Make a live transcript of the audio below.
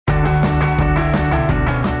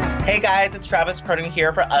Hey guys, it's Travis Cronin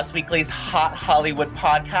here for Us Weekly's Hot Hollywood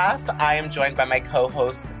podcast. I am joined by my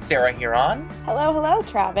co-host, Sarah Huron. Hello,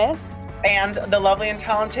 Travis. And the lovely and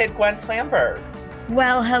talented Gwen Flamberg.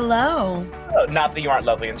 Well, hello. Oh, not that you aren't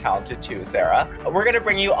lovely and talented too, Sarah. We're going to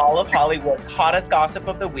bring you all of Hollywood's hottest gossip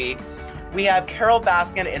of the week. We have Carole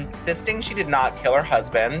Baskin insisting she did not kill her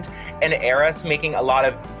husband, an heiress making a lot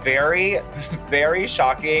of very, very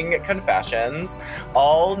shocking confessions,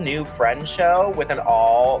 all new Friends show with an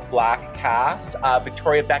all-black cast,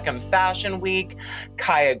 Victoria Beckham Fashion Week,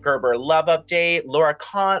 Kaia Gerber love update,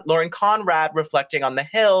 Lauren Conrad reflecting on the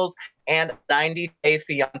Hills, and 90 Day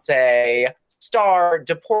Fiancé star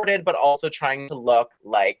deported, but also trying to look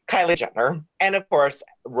like Kylie Jenner. And of course,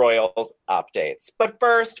 Royals updates. But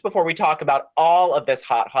first, before we talk about all of this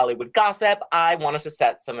hot Hollywood gossip, I want us to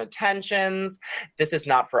set some intentions. This is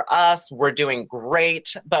not for us. We're doing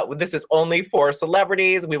great, but this is only for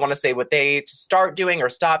celebrities. We want to say what they start doing or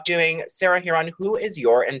stop doing. Sarah Huron, who is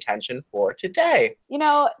your intention for today? You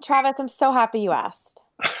know, Travis, I'm so happy you asked.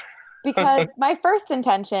 Because my first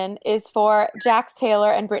intention is for Jax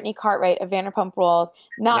Taylor and Brittany Cartwright of Vanderpump Rules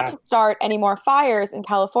not to start any more fires in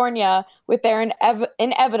California with their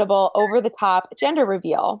inevitable over-the-top gender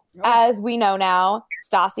reveal. As we know now,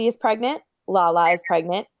 Stassi is pregnant, Lala is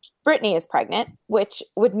pregnant, Brittany is pregnant, which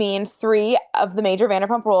would mean 3 of the major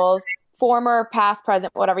Vanderpump Rules, former, past,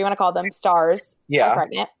 present, whatever you want to call them, stars are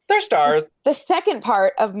pregnant. They're stars. The second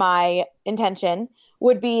part of my intention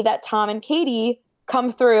would be that Tom and Katie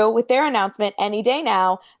come through with their announcement any day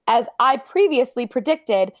now, as I previously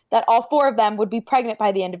predicted that all 4 of them would be pregnant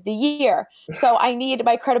by the end of the year. So I need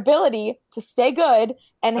my credibility to stay good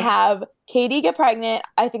and have Katie get pregnant.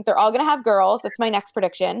 I think they're all going to have girls. That's my next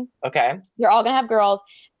prediction. Okay. They're all going to have girls,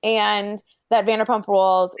 and that Vanderpump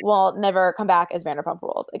Rules will never come back as Vanderpump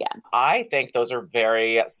Rules again. I think those are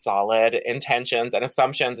very solid intentions and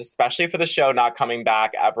assumptions, especially for the show not coming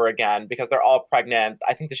back ever again, because they're all pregnant.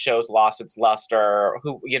 I think the show's lost its luster.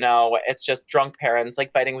 It's just drunk parents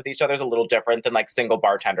like fighting with each other is a little different than like single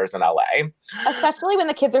bartenders in LA. Especially when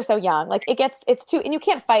the kids are so young. Like it's too, and you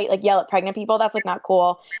can't fight, like yell at pregnant people. That's like not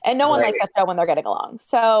cool. And no one likes that show when they're getting along.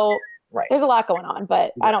 So there's a lot going on,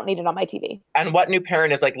 but I don't need it on my TV. And what new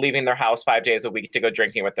parent is like leaving their house 5 days a week to go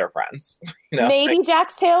drinking with their friends? Maybe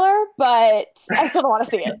Jax Taylor, but I still don't want to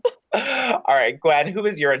see it. All right, Gwen, who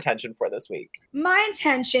is your intention for this week? My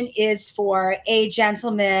intention is for a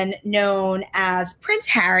gentleman known as Prince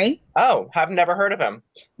Harry. Oh, have never heard of him.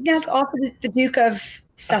 That's also the Duke of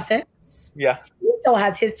Sussex. Yeah. He still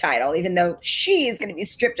has his title, even though she is going to be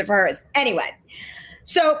stripped of hers. Anyway.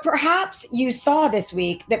 So perhaps you saw this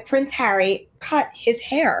week that Prince Harry cut his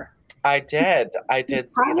hair. I did see cut his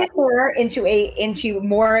hair into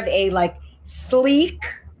more of a like sleek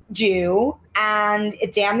do, and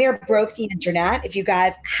it damn near broke the internet. If you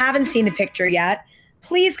guys haven't seen the picture yet,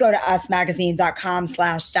 please go to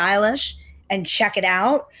usmagazine.com/stylish and check it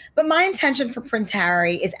out. But my intention for Prince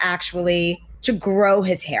Harry is actually to grow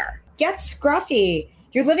his hair. Get scruffy.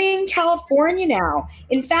 You're living in California now.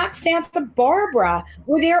 In fact, Santa Barbara,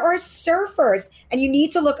 where there are surfers, and you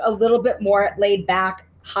need to look a little bit more laid back,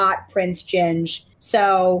 hot Prince Ginge.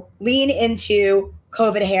 So lean into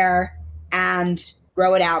COVID hair and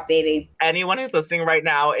grow it out, baby. Anyone who's listening right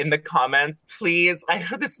now in the comments, please, I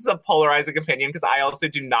know this is a polarizing opinion because I also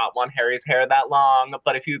do not want Harry's hair that long,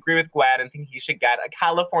 but if you agree with Gwen and think he should get a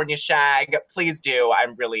California shag, please do.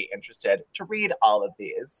 I'm really interested to read all of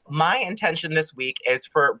these. My intention this week is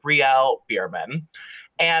for Brielle Bierman.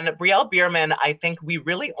 And Brielle Bierman, I think we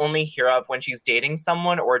really only hear of when she's dating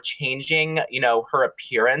someone or changing, her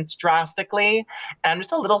appearance drastically. And I'm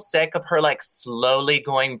just a little sick of her like slowly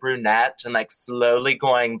going brunette and like slowly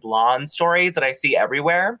going blonde stories that I see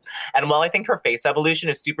everywhere. And while I think her face evolution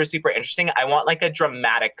is super, super interesting, I want like a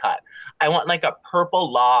dramatic cut. I want like a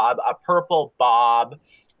purple lob, a purple bob,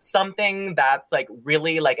 something that's like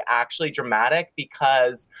really like actually dramatic,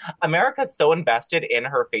 because America's so invested in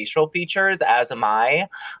her facial features, as am I.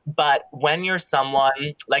 But when you're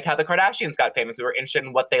someone like how the Kardashians got famous, we were interested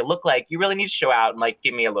in what they look like, you really need to show out and like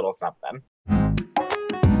give me a little something.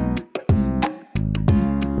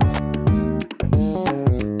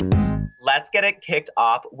 Let's get it kicked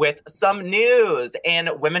off with some news. And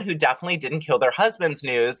women who definitely didn't kill their husbands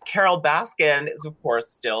news. Carole Baskin is, of course,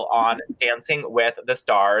 still on Dancing with the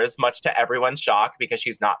Stars, much to everyone's shock because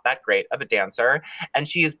she's not that great of a dancer. And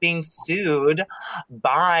she is being sued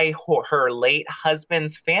by her late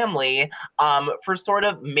husband's family for sort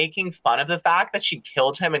of making fun of the fact that she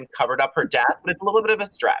killed him and covered up her death. But it's a little bit of a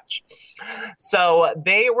stretch. So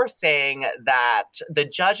they were saying that the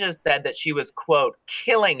judges said that she was, quote,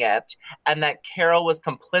 killing it, and that Carole was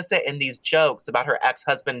complicit in these jokes about her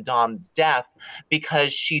ex-husband Dom's death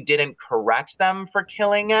because she didn't correct them for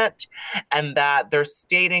killing it, and that they're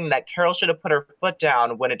stating that Carole should have put her foot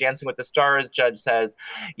down when a Dancing with the Stars judge says,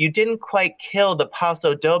 "You didn't quite kill the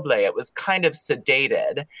paso doble, it was kind of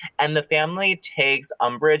sedated." And the family takes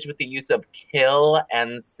umbrage with the use of kill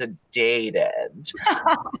and sedated.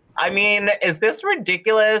 I mean, is this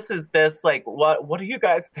ridiculous? Is this like, what do you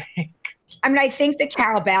guys think? I mean, I think that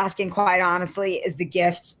Carole Baskin, quite honestly, is the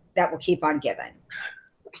gift that will keep on giving.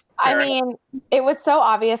 I mean, it was so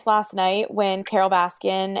obvious last night when Carole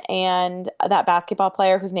Baskin and that basketball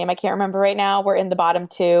player whose name I can't remember right now were in the bottom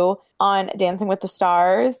two on Dancing with the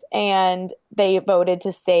Stars, and they voted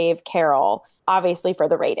to save Carole, obviously for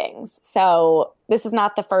the ratings. So this is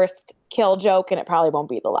not the first kill joke, and it probably won't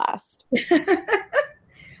be the last.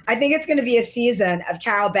 I think it's going to be a season of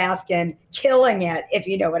Carole Baskin killing it, if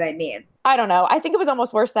you know what I mean. I don't know. I think it was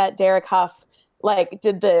almost worse that Derek Huff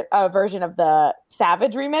did the version of the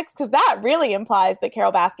Savage remix, because that really implies that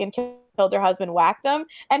Carole Baskin killed her husband, whacked him,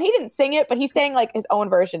 and he didn't sing it, but he sang like his own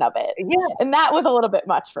version of it. Yeah, and that was a little bit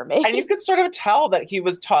much for me. And you could sort of tell that he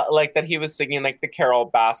was that he was singing like the Carole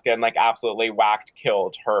Baskin like absolutely whacked,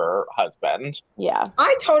 killed her husband. Yeah,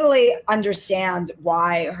 I totally understand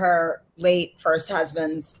why her late first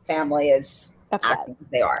husband's family is upset. Acting as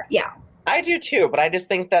they are. Yeah. I do too, but I just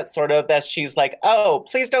think that sort of that she's like, oh,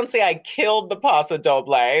 please don't say I killed the Paso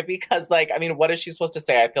Doble, because like, I mean, what is she supposed to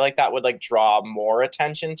say? I feel like that would like draw more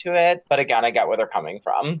attention to it. But again, I get where they're coming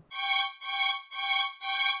from.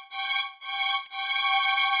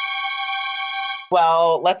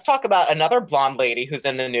 Well, let's talk about another blonde lady who's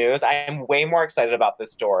in the news. I am way more excited about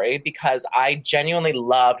this story because I genuinely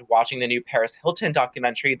loved watching the new Paris Hilton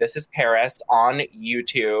documentary, This is Paris, on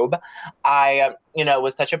YouTube. I,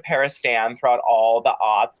 was such a Paris stan throughout all the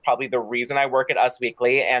aughts, probably the reason I work at Us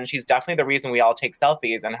Weekly, and she's definitely the reason we all take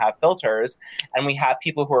selfies and have filters, and we have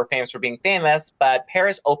people who are famous for being famous, but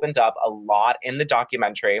Paris opened up a lot in the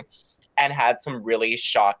documentary and had some really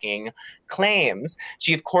shocking claims.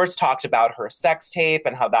 She, of course, talked about her sex tape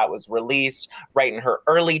and how that was released right in her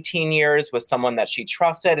early teen years with someone that she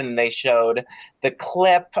trusted. And they showed the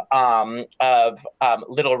clip of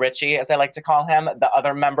Little Richie, as I like to call him, the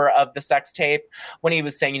other member of the sex tape, when he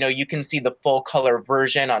was saying, you can see the full color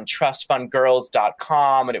version on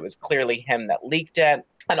trustfundgirls.com. And it was clearly him that leaked it.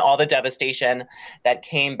 And all the devastation that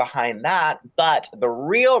came behind that. But the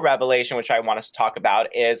real revelation, which I want us to talk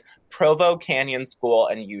about, is Provo Canyon School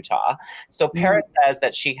in Utah. So Paris says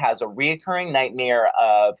that she has a recurring nightmare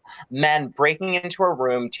of men breaking into her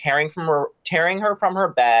room, tearing her from her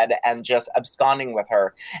bed, and just absconding with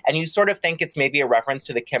her. And you sort of think it's maybe a reference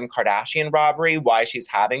to the Kim Kardashian robbery, why she's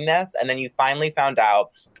having this. And then you finally found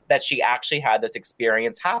out that she actually had this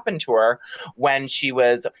experience happen to her when she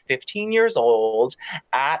was 15 years old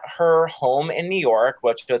at her home in New York,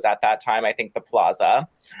 which was at that time, I think, the Plaza.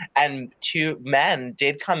 And two men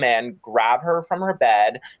did come in, grab her from her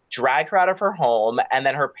bed, drag her out of her home, and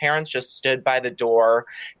then her parents just stood by the door,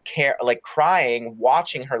 crying,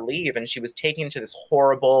 watching her leave, and she was taken to this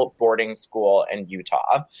horrible boarding school in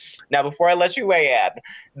Utah. Now, before I let you weigh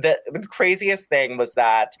in, the craziest thing was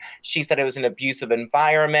that she said it was an abusive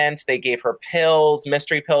environment. They gave her pills,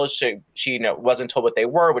 mystery pills. She wasn't told what they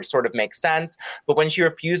were, which sort of makes sense. But when she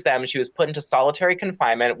refused them, she was put into solitary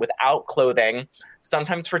confinement without clothing,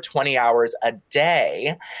 sometimes for 20 hours a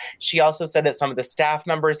day. She also said that some of the staff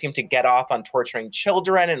members seemed to get off on torturing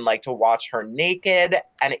children and like to watch her naked.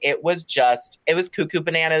 And it was cuckoo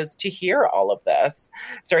bananas to hear all of this.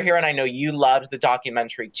 So here, and I know you loved the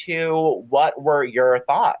documentary too. What were your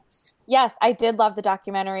thoughts? Yes, I did love the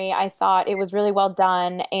documentary. I thought it was really well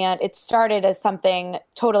done, and it started as something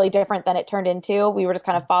totally different than it turned into. We were just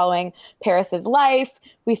kind of following Paris's life.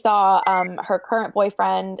 We saw her current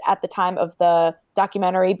boyfriend at the time of the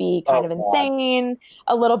documentary be kind of insane,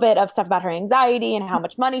 a little bit of stuff about her anxiety and how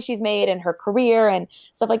much money she's made and her career and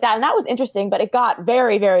stuff like that. And that was interesting, but it got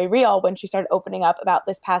very, very real when she started opening up about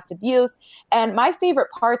this past abuse. And my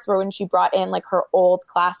favorite parts were when she brought in like her old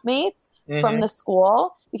classmates from the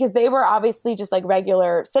school, because they were obviously just like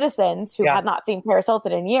regular citizens who had not seen Paris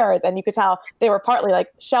Hilton in years. And you could tell they were partly like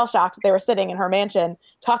shell shocked. They were sitting in her mansion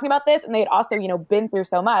talking about this. And they had also, been through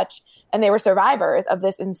so much, and they were survivors of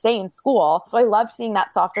this insane school. So I loved seeing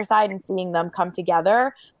that softer side and seeing them come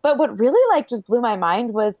together. But what really just blew my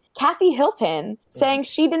mind was Kathy Hilton saying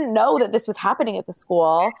she didn't know that this was happening at the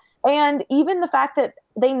school. And even the fact that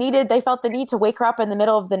they felt the need to wake her up in the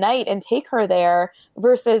middle of the night and take her there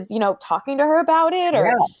versus, talking to her about it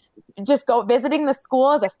or just go visiting the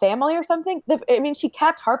school as a family or something. I mean, she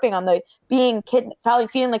kept harping on the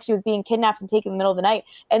feeling like she was being kidnapped and taken in the middle of the night.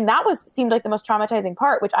 And that seemed like the most traumatizing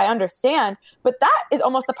part, which I understand, but that is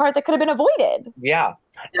almost the part that could have been avoided. Yeah.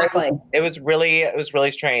 Exactly. It was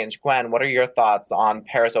really strange. Gwen, what are your thoughts on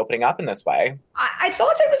Paris opening up in this way? I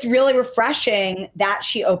thought that it was really refreshing that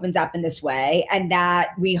she opens up in this way, and that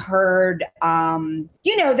we heard,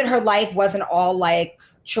 that her life wasn't all like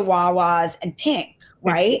chihuahuas and pink,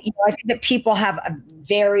 right? I think that people have a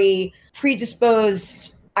very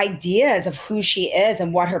predisposed ideas of who she is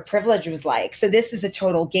and what her privilege was like. So this is a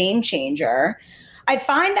total game changer. I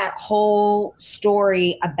find that whole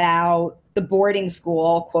story about the boarding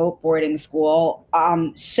school, quote, boarding school,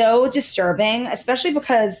 so disturbing, especially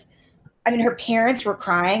because, I mean, her parents were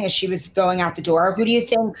crying as she was going out the door. Who do you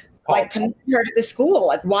think committed her to the school?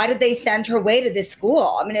 Like, why did they send her away to this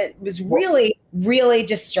school? I mean, it was really, really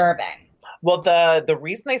disturbing. Well, the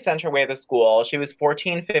reason they sent her away to school, she was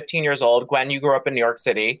 14, 15 years old. Gwen, you grew up in New York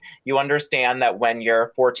City. You understand that when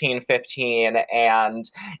you're 14, 15 and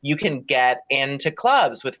you can get into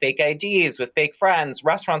clubs with fake IDs, with fake friends,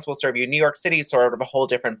 restaurants will serve you. New York City is sort of a whole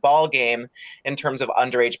different ball game in terms of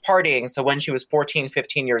underage partying. So when she was 14,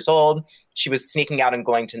 15 years old, she was sneaking out and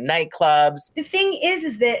going to nightclubs. The thing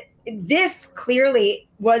is that this clearly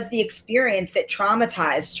was the experience that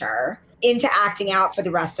traumatized her into acting out for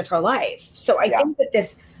the rest of her life. So I think that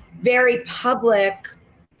this very public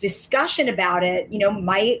discussion about it,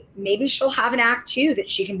 maybe she'll have an act two that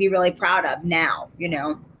she can be really proud of now,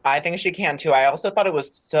 I think she can too. I also thought it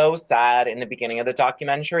was so sad in the beginning of the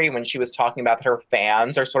documentary when she was talking about that her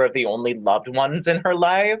fans are sort of the only loved ones in her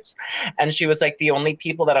lives. And she was like, the only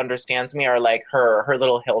people that understands me are like her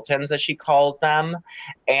little Hiltons, as she calls them.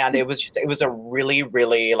 And it was a really,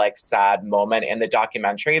 really like sad moment in the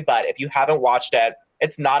documentary. But if you haven't watched it,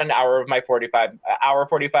 it's not an hour of my 45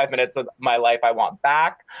 minutes of my life I want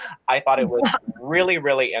back. I thought it was really,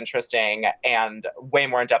 really interesting and way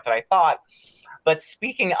more in depth than I thought. But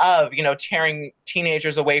speaking of, tearing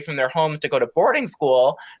teenagers away from their homes to go to boarding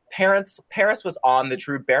school, Paris was on the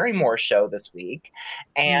Drew Barrymore show this week.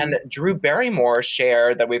 And Drew Barrymore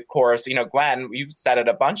shared that of course, Gwen, you've said it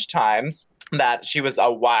a bunch of times, that she was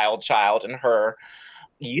a wild child in her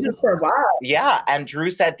youth. Yeah. And Drew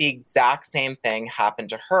said the exact same thing happened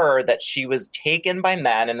to her, that she was taken by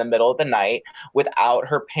men in the middle of the night without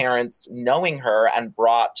her parents knowing her and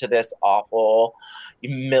brought to this awful,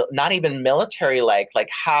 not even military, like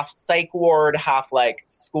half psych ward, half like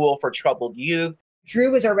school for troubled youth.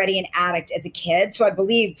 Drew was already an addict as a kid, so I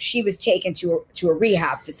believe she was taken to a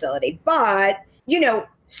rehab facility. But,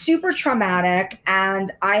 super traumatic. And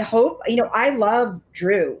I hope, I love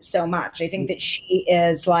Drew so much. I think that she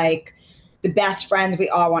is like the best friends we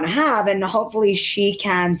all want to have. And hopefully she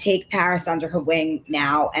can take Paris under her wing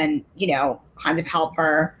now and, kind of help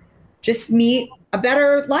her just meet a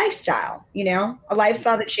better lifestyle, a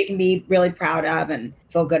lifestyle that she can be really proud of and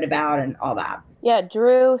feel good about and all that. Yeah,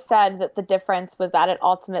 Drew said that the difference was that it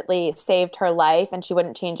ultimately saved her life and she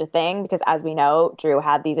wouldn't change a thing because, as we know, Drew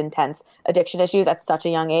had these intense addiction issues at such a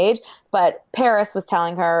young age. But Paris was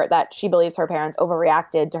telling her that she believes her parents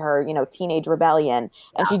overreacted to her, teenage rebellion,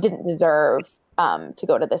 and she didn't deserve to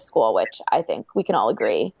go to this school, which I think we can all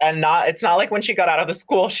agree. And it's not like when she got out of the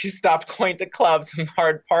school, she stopped going to clubs and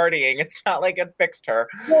hard partying. It's not like it fixed her.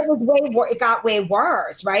 Well, it got way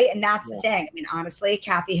worse, right? And that's the thing. I mean, honestly,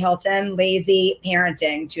 Kathy Hilton, lazy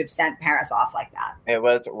parenting to have sent Paris off like that. It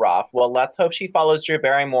was rough. Well, let's hope she follows Drew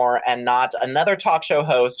Barrymore and not another talk show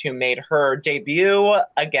host who made her debut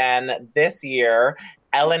again this year.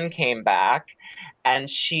 Ellen came back. And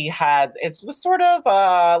it was sort of,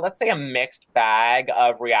 let's say, a mixed bag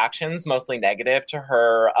of reactions, mostly negative to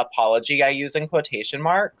her apology. I use in quotation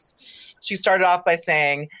marks. She started off by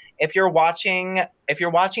saying, if you're watching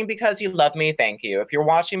because you love me, thank you. If you're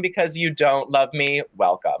watching because you don't love me,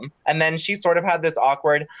 welcome. And then she sort of had this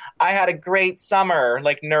awkward, I had a great summer,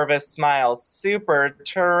 like nervous smile, super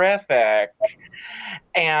terrific.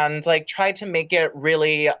 And like tried to make it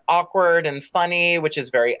really awkward and funny, which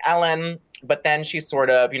is very Ellen. But then she sort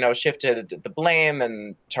of, shifted the blame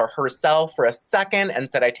and to herself for a second and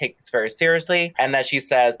said, I take this very seriously. And that she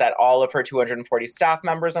says that all of her 240 staff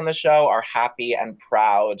members on the show are happy and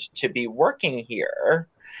proud to be working here.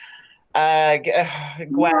 Gwen. I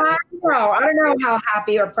don't know how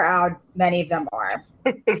happy or proud many of them are.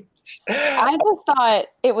 I just thought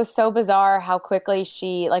it was so bizarre how quickly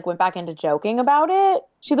she went back into joking about it.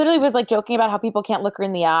 She literally was joking about how people can't look her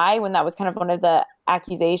in the eye when that was kind of one of the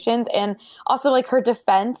accusations. And also her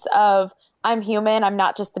defense of I'm human. I'm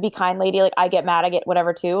not just the be kind lady. Like I get mad, I get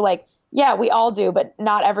whatever too. Like, yeah, we all do, but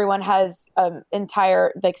not everyone has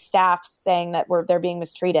entire like staff saying that they're being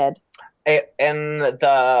mistreated. And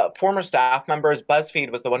the former staff members,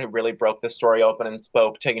 BuzzFeed was the one who really broke the story open and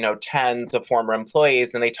spoke to, tens of former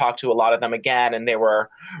employees. And they talked to a lot of them again, and they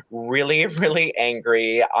were really, really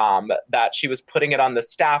angry that she was putting it on the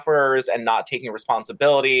staffers and not taking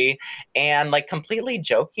responsibility and like completely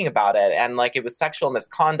joking about it. And like it was sexual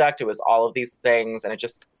misconduct. It was all of these things. And it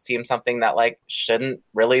just seemed something that like shouldn't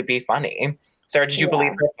really be funny. Sarah, did you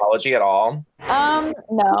believe her apology at all?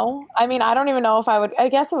 No. I mean, I don't even know if I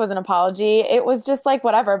guess it was an apology. It was just like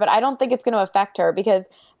whatever, but I don't think it's going to affect her because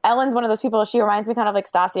Ellen's one of those people, she reminds me kind of like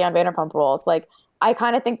Stassi on Vanderpump Rules. Like, I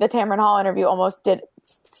kind of think the Tamron Hall interview almost did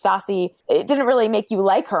Stassi, it didn't really make you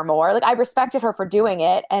like her more. Like, I respected her for doing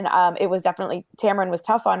it. And it was definitely, Tamron was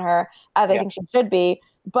tough on her, as I think she should be.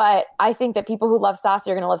 But I think that people who love Stassi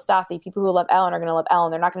are going to love Stassi. People who love Ellen are going to love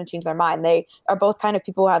Ellen. They're not going to change their mind. They are both kind of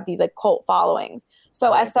people who have these like cult followings.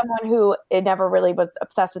 So as someone who it never really was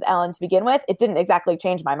obsessed with Ellen to begin with, it didn't exactly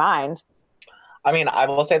change my mind. I mean, I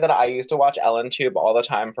will say that I used to watch Ellen Tube all the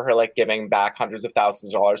time for her like giving back hundreds of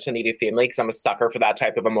thousands of dollars to needy family because I'm a sucker for that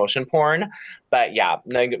type of emotion porn. But yeah,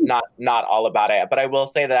 not all about it. But I will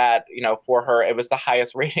say that, for her, it was the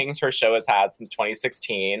highest ratings her show has had since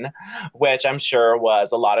 2016, which I'm sure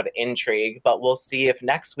was a lot of intrigue. But we'll see if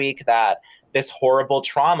next week that this horrible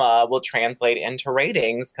trauma will translate into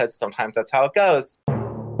ratings because sometimes that's how it goes.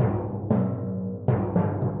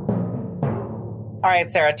 All right,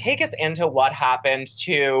 Sarah, take us into what happened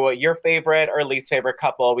to your favorite or least favorite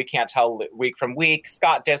couple. We can't tell week from week.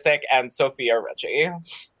 Scott Disick and Sofia Richie.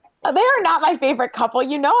 They are not my favorite couple.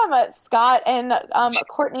 I'm a Scott and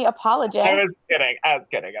Courtney apologist. I was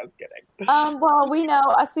kidding. Well, we know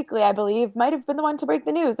Us Weekly, I believe, might have been the one to break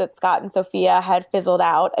the news that Scott and Sofia had fizzled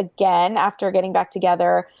out again after getting back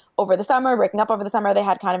together over the summer, breaking up over the summer. They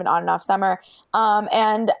had kind of an on and off summer.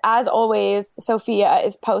 And as always, Sofia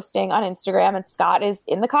is posting on Instagram and Scott is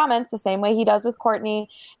in the comments the same way he does with Courtney.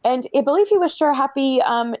 And I believe he wished her happy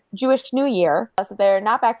Jewish New Year. So they're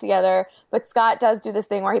not back together, but Scott does do this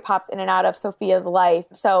thing where he pops in and out of Sofia's life.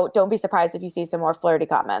 So don't be surprised if you see some more flirty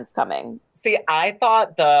comments coming. See, I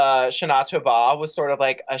thought the Shana Tova was sort of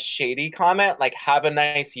like a shady comment, like have a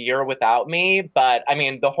nice year without me. But I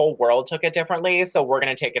mean, the whole world took it differently. So we're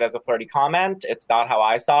going to take it as a flirty comment. It's not how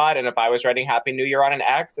I saw it. And if I was writing Happy New Year on an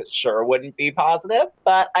ex, it sure wouldn't be positive.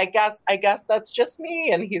 But I guess that's just me.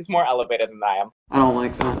 And he's more elevated than I am. I don't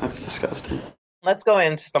like that. That's disgusting. Let's go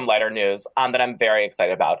into some lighter news that I'm very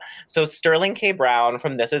excited about. So Sterling K. Brown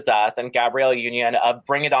from This Is Us and Gabrielle Union of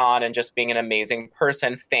Bring It On and Just Being an Amazing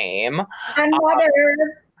Person fame. And mother.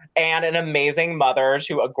 And an amazing mother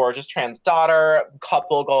to a gorgeous trans daughter.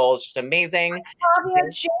 Couple goals, just amazing. Flavia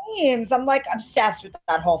James. I'm like obsessed with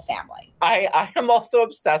that whole family. I am also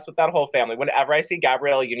obsessed with that whole family. Whenever I see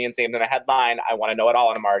Gabrielle Union's name in a headline, I want to know it all,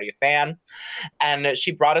 and I'm already a fan. And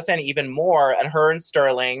she brought us in even more, and her and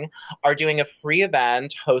Sterling are doing a free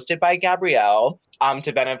event hosted by Gabrielle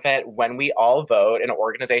to benefit When We All Vote, an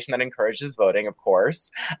organization that encourages voting, of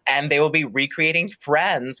course. And they will be recreating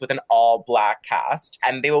Friends with an all-Black cast.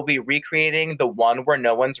 And they will be recreating The One Where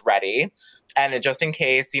No One's Ready. And just in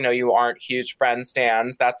case, you aren't huge Friends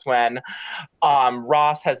stans, that's when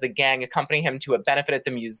Ross has the gang accompany him to a benefit at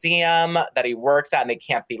the museum that he works at and they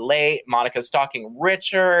can't be late. Monica's stalking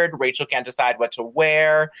Richard. Rachel can't decide what to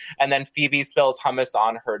wear. And then Phoebe spills hummus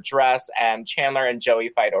on her dress and Chandler and Joey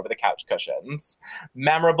fight over the couch cushions.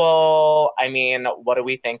 Memorable. I mean, what do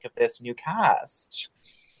we think of this new cast?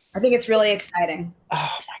 I think it's really exciting.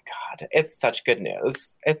 Oh my God. It's such good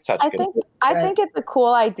news. It's such good news. I think it's a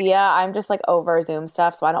cool idea. I'm just like over Zoom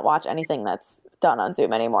stuff, so I don't watch anything that's done on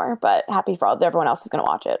Zoom anymore, but happy for everyone else who's going to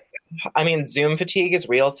watch it. I mean, Zoom fatigue is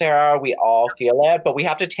real, Sarah. We all feel it, but we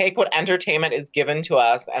have to take what entertainment is given to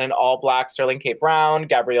us, and an all-Black Sterling K. Brown,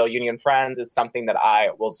 Gabrielle Union Friends is something that I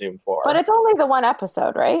will Zoom for. But it's only the one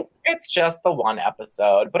episode, right? It's just the one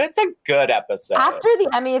episode, but it's a good episode. After the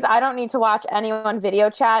Emmys, I don't need to watch anyone video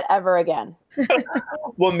chat ever again.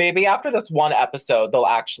 Well, maybe after this one episode, they'll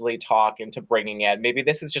actually talk into bringing it. Maybe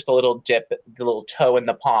this is just a little dip, the little toe in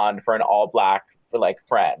the pond for an all-Black, for like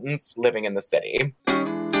Friends living in the city.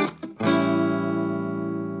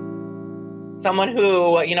 Someone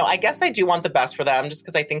who, I guess I do want the best for them just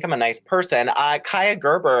because I think I'm a nice person. Kaia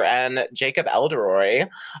Gerber and Jacob Elordi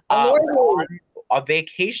on a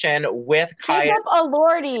vacation with Kaia. Jacob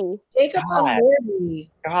Elordi. Jacob Elordi.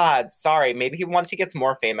 God, sorry. Maybe once he gets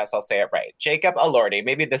more famous, I'll say it right. Jacob Elordi.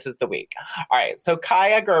 Maybe this is the week. All right. So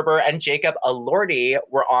Kaia Gerber and Jacob Elordi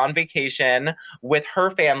were on vacation with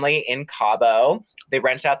her family in Cabo. They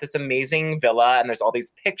rented out this amazing villa, and there's all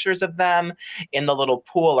these pictures of them in the little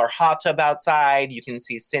pool or hot tub outside. You can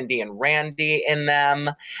see Cindy and Randy in them.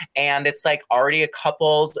 And it's like already a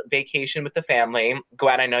couple's vacation with the family.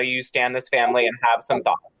 Gwen, I know you stand this family and have some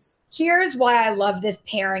thoughts. Here's why I love this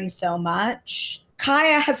pairing so much.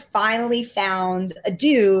 Kaia has finally found a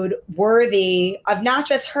dude worthy of not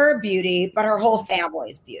just her beauty, but her whole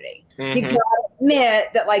family's beauty. Mm-hmm. You gotta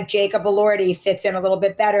admit that like Jacob Elordi fits in a little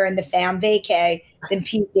bit better in the fam vacay than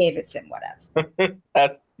Pete Davidson would have.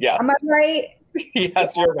 That's, yes. Am I right?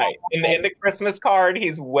 Yes, you're right. In the Christmas card,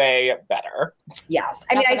 he's way better. Yes.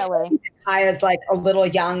 I mean, I think Kaia's like a little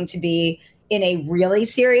young to be in a really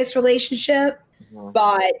serious relationship,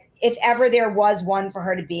 but if ever there was one for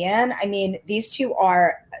her to be in, I mean, these two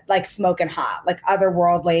are like smoking hot, like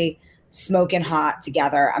otherworldly smoking hot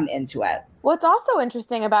together. I'm into it. What's also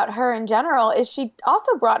interesting about her in general is she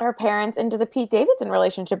also brought her parents into the Pete Davidson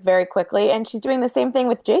relationship very quickly, and she's doing the same thing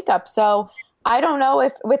with Jacob. So I don't know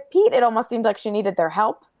if with Pete, it almost seemed like she needed their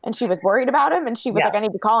help and she was worried about him. And she was like, I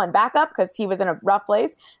need to call him back up because he was in a rough place.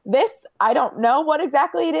 This, I don't know what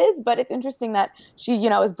exactly it is, but it's interesting that she,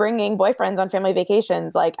 is bringing boyfriends on family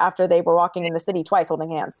vacations, like after they were walking in the city twice holding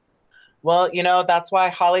hands. Well, that's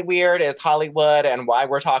why Hollyweird is Hollywood and why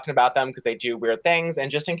we're talking about them, because they do weird things.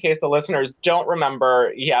 And just in case the listeners don't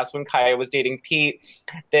remember, yes, when Kaia was dating Pete,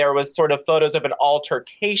 there was sort of photos of an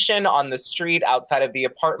altercation on the street outside of the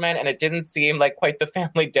apartment, and it didn't seem like quite the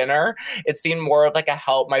family dinner. It seemed more of like a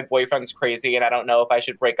help, my boyfriend's crazy, and I don't know if I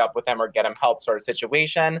should break up with him or get him help sort of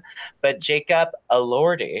situation. But Jacob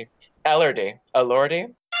Elordi.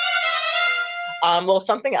 Well,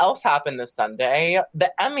 something else happened this Sunday,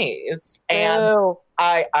 the Emmys. And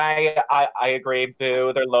I agree,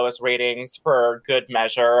 boo, their lowest ratings for good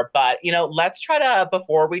measure. But, let's try to,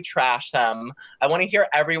 before we trash them, I want to hear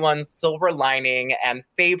everyone's silver lining and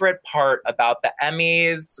favorite part about the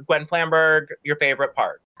Emmys. Gwen Flamberg, your favorite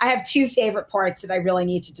part? I have two favorite parts that I really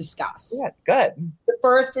need to discuss. Yeah, good. The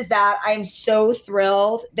first is that I'm so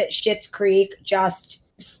thrilled that Schitt's Creek just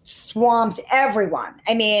swamped everyone.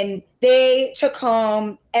 I mean, they took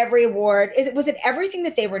home every award. Was it everything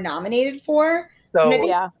that they were nominated for? So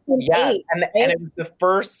yeah, and it was the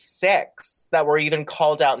first 6 that were even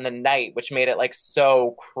called out in the night, which made it like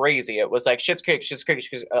so crazy. It was like Schitt's Creek,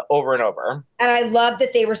 over and over. And I love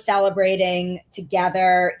that they were celebrating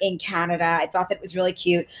together in Canada. I thought that was really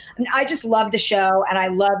cute. I mean, I just love the show, and I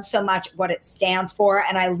loved so much what it stands for,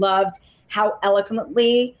 and I loved how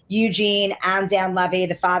eloquently Eugene and Dan Levy,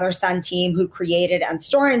 the father-son team who created and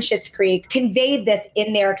starred in Schitt's Creek, conveyed this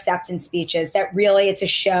in their acceptance speeches, that really it's a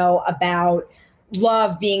show about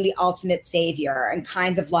love being the ultimate savior and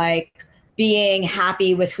kind of like being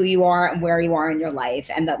happy with who you are and where you are in your life,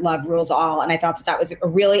 and that love rules all. And I thought that was a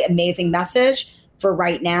really amazing message for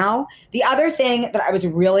right now. The other thing that I was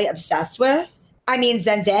really obsessed with,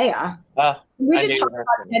 Zendaya. We just talked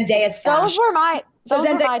about Zendaya's fashion. Those were my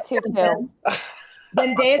two too.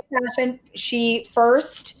 Zendaya's fashion.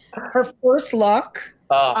 Her first look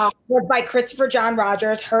was by Christopher John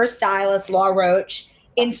Rogers. Her stylist, Laura RHOBH,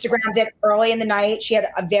 Instagrammed it early in the night. She had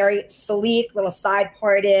a very sleek, little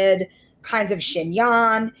side-parted kinds of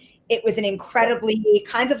chignon. It was an incredibly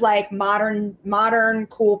kind of like modern,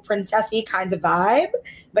 cool, princessy kinds of vibe,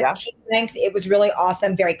 but T-length. It was really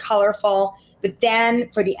awesome, very colorful. But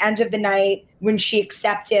then for the end of the night, when she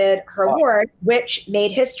accepted her award, which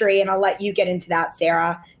made history, and I'll let you get into that,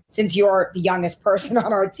 Sarah, since you're the youngest person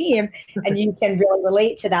on our team and you can really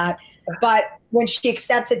relate to that. But when she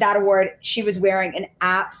accepted that award, she was wearing an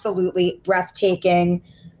absolutely breathtaking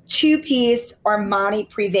 2-piece Armani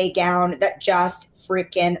privé gown that just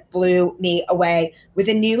freaking blew me away, with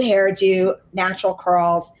a new hairdo, natural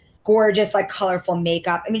curls, gorgeous, like colorful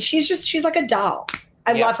makeup. I mean, she's like a doll.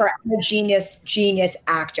 I love her. I'm a genius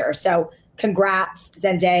actor. So congrats,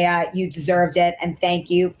 Zendaya. You deserved it. And thank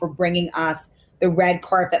you for bringing us the red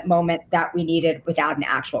carpet moment that we needed without an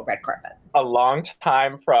actual red carpet. A long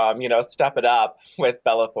time from, Step It Up with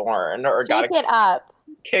Bella Thorne. Or Kick It Up.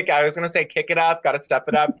 I was going to say kick it up, got to step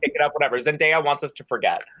it up, kick it up, whatever. Zendaya wants us to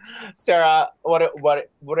forget. Sarah, what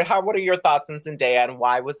are your thoughts on Zendaya, and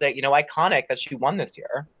why was it, iconic that she won this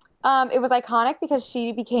year? It was iconic because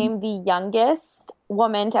she became the youngest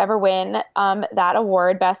woman to ever win that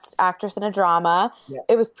award, Best Actress in a Drama. Yeah.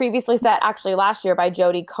 It was previously set actually last year by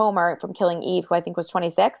Jodie Comer from Killing Eve, who I think was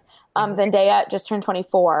 26. Zendaya just turned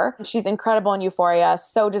 24. She's incredible in Euphoria,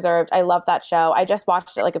 so deserved. I love that show. I just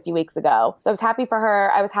watched it like a few weeks ago. So I was happy for her.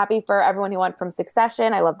 I was happy for everyone who went from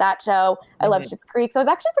Succession. I love that show. I love Schitt's Creek. So I was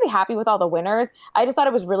actually pretty happy with all the winners. I just thought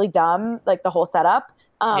it was really dumb, like the whole setup.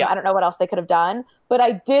 I don't know what else they could have done, but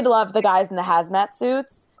I did love the guys in the hazmat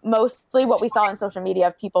suits. Mostly what we saw on social media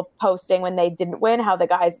of people posting when they didn't win, how the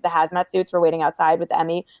guys in the hazmat suits were waiting outside with the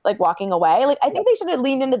Emmy, like walking away. Like, I think they should have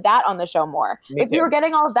leaned into that on the show more. Like, we were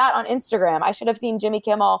getting all of that on Instagram. I should have seen Jimmy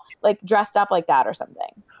Kimmel like dressed up like that or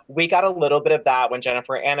something. We got a little bit of that when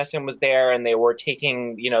Jennifer Aniston was there and they were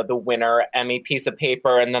taking, the winner Emmy piece of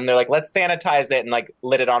paper and then they're like, let's sanitize it and like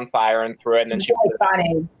lit it on fire and threw it. And then she was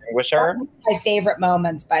funny. Extinguisher. My favorite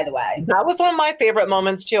moments, by the way. That was one of my favorite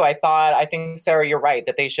moments too. I think, Sarah, you're right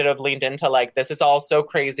that they should have leaned into like, this is all so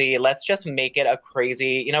crazy. Let's just make it a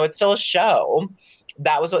crazy, it's still a show.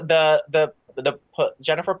 That was what the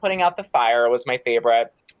Jennifer putting out the fire was my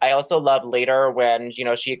favorite. I also love later when,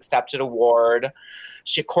 she accepted award.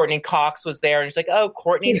 Courtney Cox was there and she's like, oh,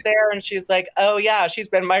 Courtney's there. And she's like, oh yeah, she's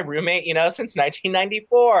been my roommate, since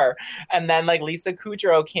 1994. And then like Lisa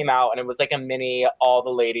Kudrow came out and it was like a mini All the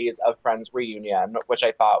Ladies of Friends reunion, which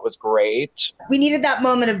I thought was great. We needed that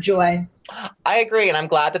moment of joy. I agree. And I'm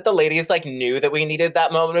glad that the ladies like knew that we needed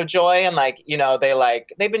that moment of joy. And like,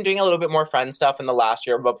 they've been doing a little bit more Friends stuff in the last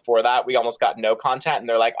year, but before that, we almost got no content. And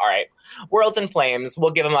they're like, all right, world's in flames.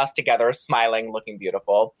 We'll give them us together, smiling, looking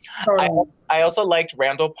beautiful. Totally. I also liked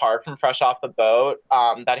Randall Park from Fresh Off the Boat,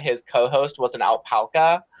 that his co-host was an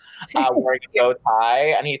alpaca. Wearing a bow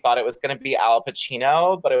tie, and he thought it was going to be Al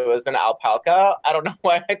Pacino, but it was an alpaca. I don't know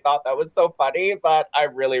why I thought that was so funny, but I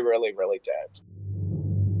really, really, really did.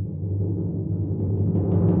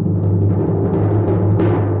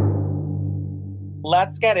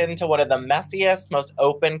 Let's get into one of the messiest, most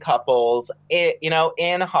open couples,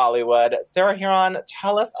 in Hollywood. Sarah Huron,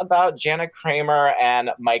 tell us about Jana Kramer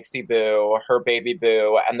and Mikesy Boo, her baby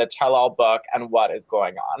boo, and the tell-all book and what is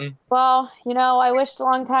going on. Well, I wished a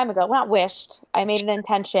long time ago. Well, not wished. I made an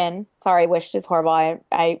intention. Sorry, wished is horrible.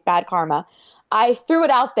 I bad karma. I threw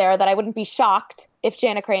it out there that I wouldn't be shocked if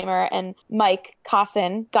Jana Kramer and Mike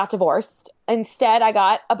Caussin got divorced. Instead, I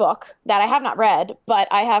got a book that I have not read, but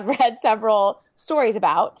I have read several stories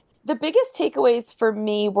about. The biggest takeaways for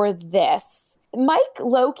me were this. Mike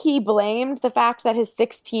low-key blamed the fact that his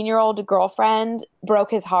 16-year-old girlfriend broke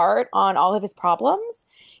his heart on all of his problems.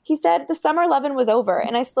 He said, the summer lovin' was over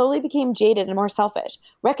and I slowly became jaded and more selfish,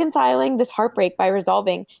 reconciling this heartbreak by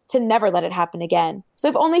resolving to never let it happen again. So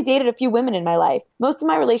I've only dated a few women in my life. Most of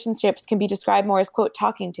my relationships can be described more as, quote,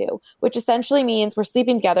 talking to, which essentially means we're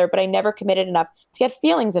sleeping together, but I never committed enough to get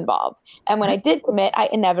feelings involved. And when I did commit, I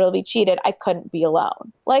inevitably cheated. I couldn't be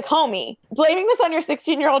alone. Like, homie, blaming this on your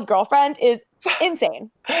 16-year-old girlfriend is insane.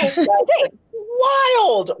 Insane.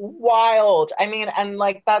 Wild. I mean, and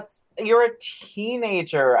like you're a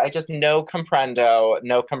teenager. I just no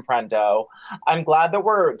comprendo. I'm glad that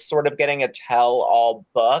we're sort of getting a tell-all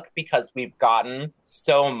book because we've gotten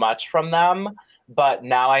so much from them. But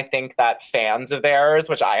now I think that fans of theirs,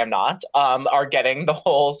 which I am not, are getting the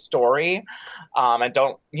whole story and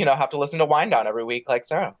don't, have to listen to Wind Down every week like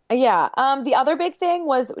Sarah. Yeah. The other big thing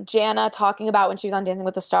was Jana talking about when she was on Dancing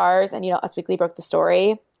with the Stars and, Us Weekly broke the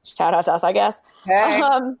story. Shout out to us, I guess. Hey.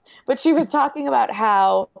 But she was talking about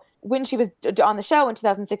how when she was on the show in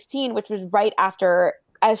 2016, which was right after,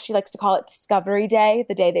 as she likes to call it, Discovery Day,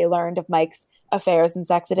 the day they learned of Mike's affairs and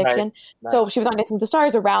sex addiction. Right. So she was on Dancing with the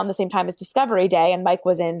Stars around the same time as Discovery Day, and Mike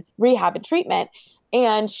was in rehab and treatment.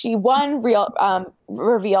 And she revealed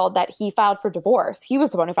that he filed for divorce. He was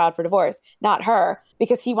the one who filed for divorce, not her,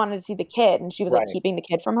 because he wanted to see the kid, and she was like keeping the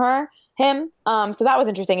kid from him. So that was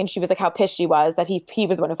interesting. And she was like, how pissed she was that he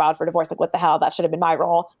was the one who filed for divorce. Like, what the hell? That should have been my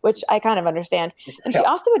role, which I kind of understand. And she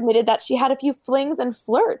also admitted that she had a few flings and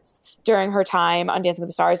flirts during her time on Dancing with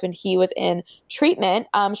the Stars when he was in treatment.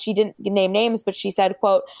 She didn't name names, but she said,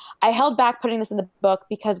 quote, I held back putting this in the book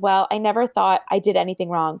because, well, I never thought I did anything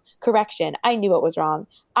wrong. Correction. I knew it was wrong.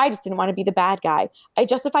 I just didn't want to be the bad guy. I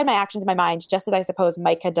justified my actions in my mind, just as I suppose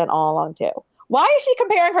Mike had done all along too. Why is she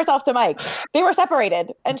comparing herself to Mike? They were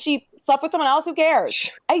separated and she slept with someone else. Who cares?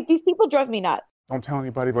 These people drove me nuts. Don't tell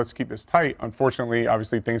anybody, let's keep this tight. Unfortunately,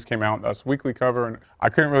 obviously things came out in Us Weekly cover and I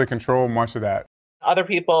couldn't really control much of that. Other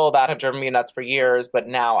people that have driven me nuts for years, but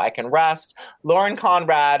now I can rest. Lauren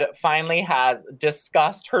Conrad finally has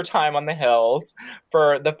discussed her time on the hills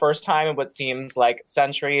for the first time in what seems like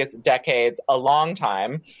centuries, decades, a long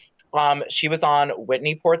time. She was on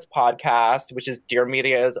Whitney Port's podcast, which is Dear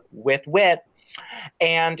Media's With Wit.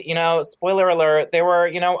 And, spoiler alert, they were,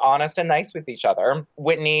 honest and nice with each other.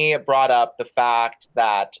 Whitney brought up the fact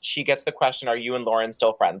that she gets the question, are you and Lauren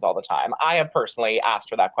still friends all the time? I have personally asked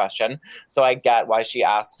her that question, so I get why she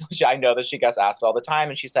asks. I know that she gets asked all the time.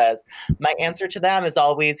 And she says, my answer to them is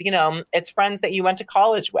always, it's friends that you went to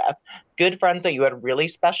college with, good friends that you had really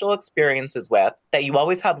special experiences with, that you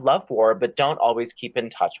always have love for, but don't always keep in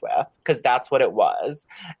touch with, because that's what it was.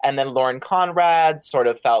 And then Lauren Conrad sort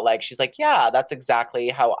of felt like, she's like, yeah, that's exactly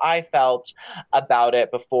how I felt about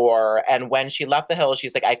it before. And when she left the Hills,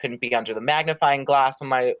 she's like, I couldn't be under the magnifying glass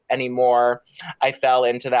anymore. I fell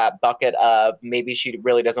into that bucket of maybe she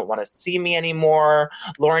really doesn't want to see me anymore.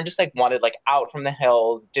 Lauren just wanted out from the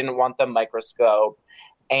Hills, didn't want the microscope.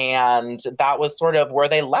 And that was sort of where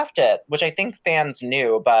they left it, which I think fans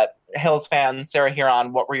knew. But Hills fan Sarah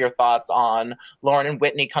Huron, what were your thoughts on Lauren and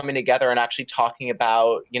Whitney coming together and actually talking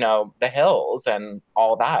about, the Hills and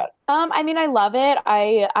all that? I love it.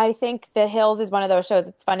 I think The Hills is one of those shows.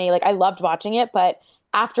 It's funny. I loved watching it, but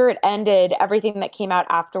after it ended, everything that came out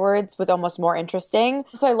afterwards was almost more interesting.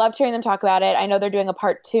 So I loved hearing them talk about it. I know they're doing a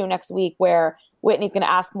part 2 next week where Whitney's going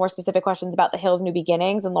to ask more specific questions about The Hills' new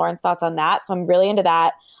beginnings and Lauren's thoughts on that. So I'm really into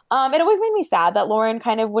that. It always made me sad that Lauren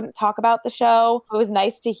kind of wouldn't talk about the show. It was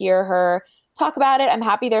nice to hear her talk about it. I'm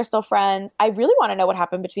happy they're still friends. I really want to know what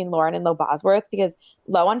happened between Lauren and Lo Bosworth, because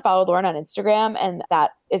Lo unfollowed Lauren on Instagram, and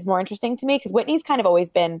that is more interesting to me because Whitney's kind of always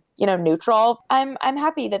been, neutral. I'm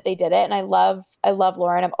happy that they did it, and I love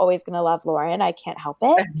Lauren. I'm always going to love Lauren. I can't help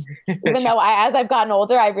it. Even though as I've gotten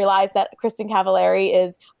older, I realized that Kristin Cavallari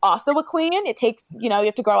is also a queen. It takes, you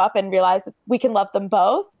have to grow up and realize that we can love them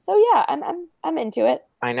both. So yeah, I'm into it.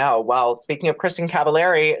 I know. Well, speaking of Kristin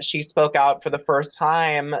Cavallari, she spoke out for the first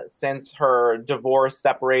time since her divorce,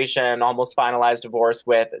 separation, almost finalized divorce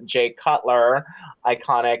with Jay Cutler,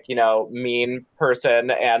 iconic, mean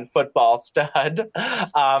person and football stud.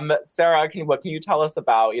 Sarah, what can you tell us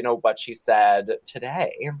about, what she said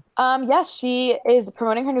today? Yes, she is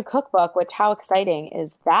promoting her new cookbook, which how exciting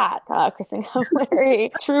is that? Kristin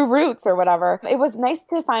Cavallari, True Roots or whatever. It was nice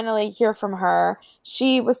to finally hear from her.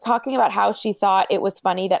 She was talking about how she thought it was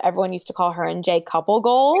funny that everyone used to call her and Jay couple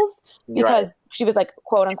goals because she was like,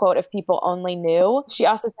 quote unquote, if people only knew. She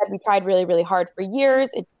also said, we tried really, really hard for years.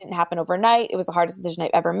 It didn't happen overnight. It was the hardest decision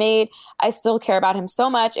I've ever made. I still care about him so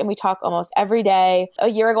much, and we talk almost every day. A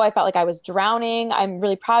year ago, I felt like I was drowning. I'm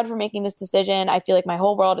really proud for making this decision. I feel like my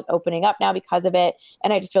whole world is opening up now because of it,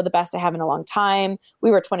 and I just feel the best I have in a long time.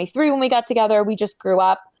 We were 23 when we got together. We just grew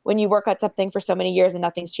up. When you work at something for so many years and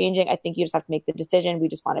nothing's changing, I think you just have to make the decision. We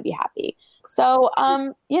just want to be happy. So,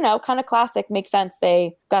 kind of classic, makes sense.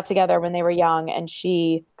 They got together when they were young, and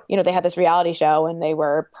she, they had this reality show and they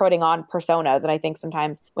were putting on personas. And I think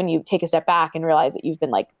sometimes when you take a step back and realize that you've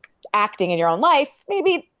been acting in your own life,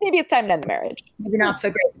 maybe it's time to end the marriage. Maybe not so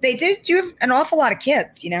great. They do have an awful lot of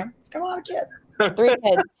kids, got a lot of kids. 3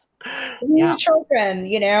 kids. 3 children,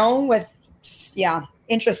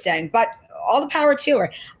 interesting. But all the power to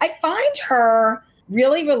her. I find her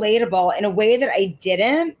really relatable in a way that I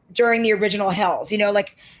didn't during the original Hills.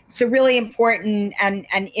 It's a really important and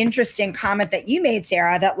interesting comment that you made,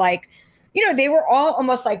 Sarah, that they were all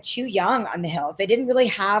almost too young on the Hills. They didn't really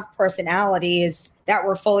have personalities that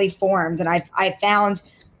were fully formed. And I found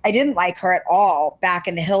I didn't like her at all back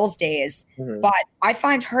in the Hills days, but I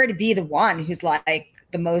find her to be the one who's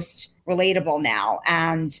the most relatable now,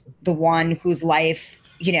 and the one whose life,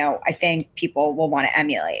 I think people will want to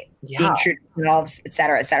emulate, being true to themselves, et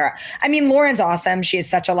cetera, et cetera. I mean, Lauren's awesome. She is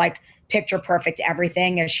such a picture perfect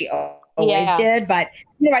everything, as she always did. But,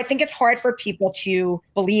 I think it's hard for people to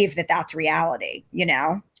believe that that's reality,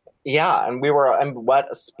 Yeah, and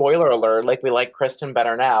what spoiler alert, we like Kristin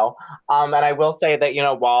better now. And I will say that,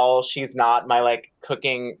 while she's not my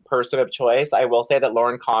cooking person of choice, I will say that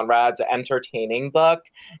Lauren Conrad's entertaining book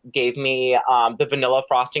gave me the vanilla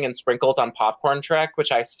frosting and sprinkles on popcorn trick,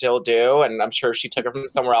 which I still do, and I'm sure she took it from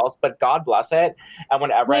somewhere else, but God bless it. And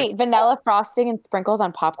whenever vanilla frosting and sprinkles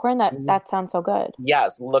on popcorn, that sounds so good.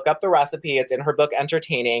 Yes, look up the recipe. It's in her book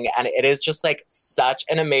Entertaining, and it is just such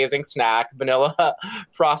an amazing snack. Vanilla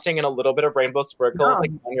frosting and a little bit of rainbow sprinkles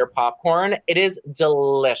on your popcorn. It is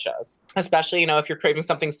delicious, especially, if you're craving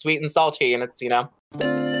something sweet and salty, and it's,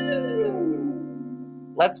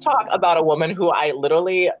 Let's talk about a woman who I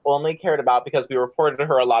literally only cared about because we reported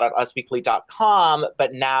her a lot on usweekly.com,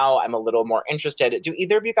 but now I'm a little more interested. Do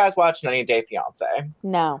either of you guys watch 90 Day Fiancé?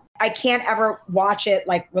 No. I can't ever watch it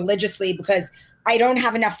religiously because I don't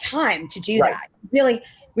have enough time to do that. Really,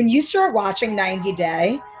 when you start watching 90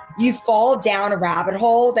 Day, you fall down a rabbit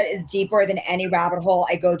hole that is deeper than any rabbit hole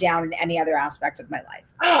I go down in any other aspect of my life.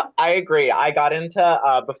 I agree. I got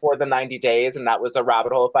into before the 90 days, and that was a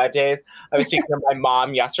rabbit hole of 5 days. I was speaking to my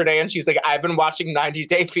mom yesterday, and she's like, I've been watching 90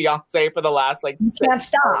 Day Fiancé for the last like You 6 can't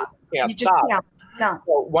stop. Can't You just stop. can't. No.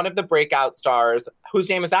 So one of the breakout stars, whose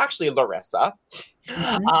name is actually Larissa.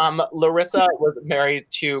 Mm-hmm. Larissa was married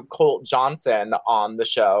to Colt Johnson on the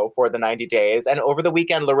show for the 90 days. And over the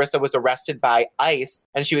weekend, Larissa was arrested by ICE,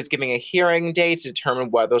 and she was giving a hearing date to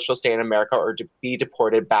determine whether she'll stay in America or to be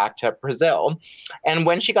deported back to Brazil. And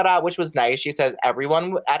when she got out, which was nice, she says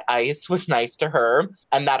everyone at ICE was nice to her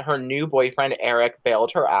and that her new boyfriend, Eric,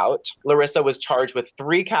 bailed her out. Larissa was charged with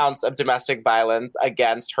 3 counts of domestic violence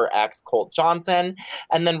against her ex, Colt Johnson.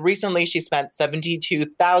 And then recently she spent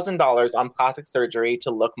 $72,000 on plastic surgery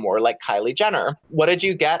to look more like Kylie Jenner. What did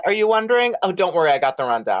you get, are you wondering? Oh, don't worry, I got the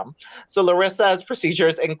rundown. So Larissa's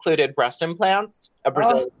procedures included breast implants, a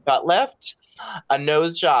Brazilian butt lift, a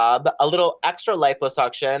nose job, a little extra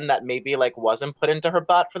liposuction that maybe like wasn't put into her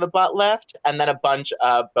butt for the butt lift, and then a bunch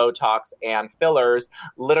of Botox and fillers,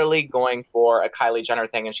 literally going for a Kylie Jenner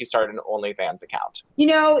thing, and she started an OnlyFans account. You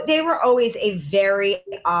know, they were always a very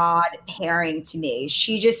odd pairing to me.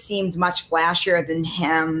 She just seemed much flashier than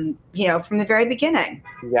him, you know, from the very beginning.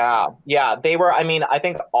 Yeah. They were, I mean, I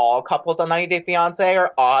think all couples on 90 Day Fiancé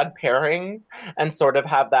are odd pairings and sort of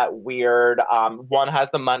have that weird, one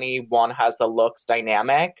has the money, one has the looks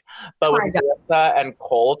dynamic. But with Larissa and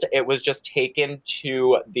Colt, it was just taken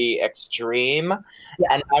to the extreme. Yeah.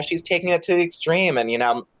 And now she's taking it to the extreme. And, you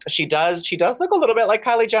know, she does look a little bit like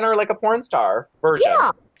Kylie Jenner, like a porn star version.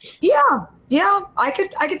 Yeah. I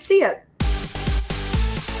could see it.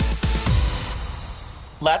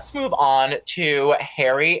 Let's move on to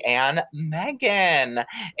Harry and Meghan.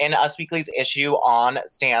 In Us Weekly's issue on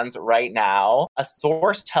Stands right now, a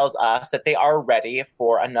source tells us that they are ready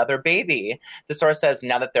for another baby. The source says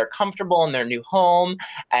now that they're comfortable in their new home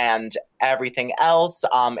and everything else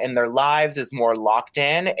in their lives is more locked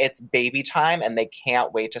in, it's baby time and they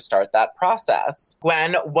can't wait to start that process.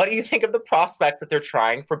 Gwen, what do you think of the prospect that they're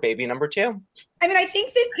trying for baby number 2? I mean, I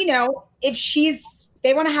think that, you know, if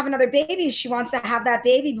they want to have another baby, she wants to have that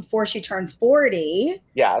baby before she turns 40.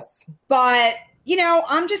 Yes. But, you know,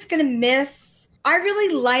 I'm just going to I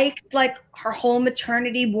really liked like her whole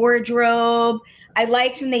maternity wardrobe. I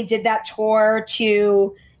liked when they did that tour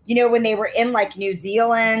to, you know, when they were in like New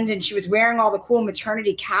Zealand and she was wearing all the cool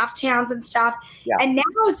maternity caftans and stuff. Yeah. And now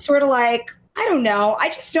it's sort of like, I don't know. I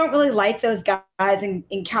just don't really like those guys in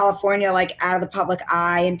California, like out of the public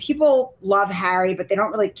eye. And people love Harry, but they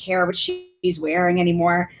don't really care what she's wearing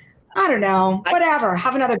anymore. I don't know. Whatever.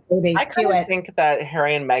 Have another baby. I kind of think that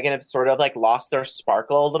Harry and Meghan have sort of like lost their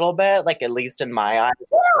sparkle a little bit, like at least in my eyes,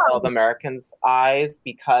 all of Americans' eyes,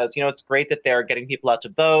 because, you know, it's great that they're getting people out to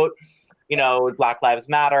vote. You know, Black Lives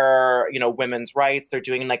Matter, you know, women's rights, they're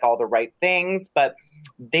doing like all the right things, but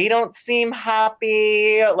they don't seem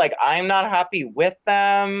happy. Like, I'm not happy with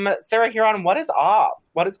them. Sarah Huron, what is off?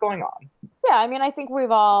 What is going on? Yeah, I mean, I think we've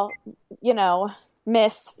all, you know,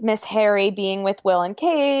 miss Harry being with Will and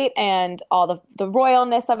Kate and all the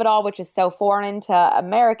royalness of it all, which is so foreign to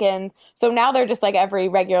Americans. So now they're just like every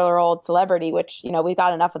regular old celebrity, which, you know, we've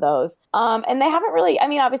got enough of those. And they haven't really, I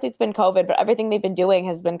mean, obviously it's been COVID, but everything they've been doing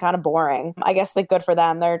has been kind of boring. I guess like good for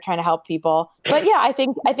them. They're trying to help people. But yeah, I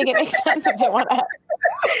think it makes sense if they want to.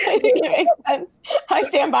 I think it makes sense. I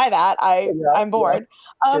stand by that. I'm bored.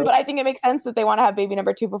 But I think it makes sense that they want to have baby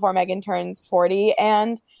number 2 before Meghan turns 40.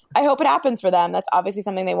 And I hope it happens for them. That's obviously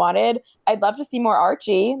something they wanted. I'd love to see more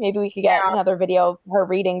Archie. Maybe we could get another video of her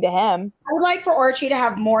reading to him. I would like for Archie to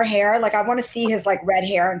have more hair. Like, I want to see his like red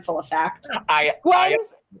hair in full effect. I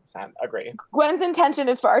agree. Gwen's intention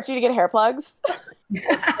is for Archie to get hair plugs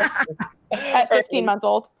at 15 months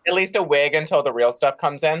old. At least a wig until the real stuff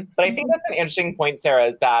comes in. But I think that's an interesting point, Sarah,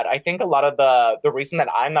 is that I think a lot of the reason that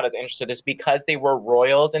I'm not as interested is because they were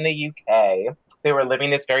royals in the UK. They were living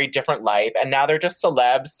this very different life, and now they're just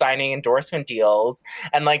celebs signing endorsement deals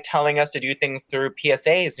and like telling us to do things through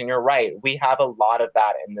PSAs. And you're right, we have a lot of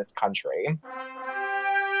that in this country.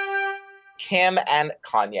 Kim and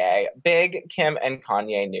Kanye. Big Kim and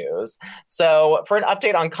Kanye news. So for an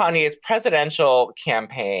update on Kanye's presidential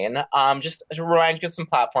campaign, just to remind you of some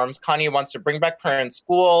platforms, Kanye wants to bring back prayer in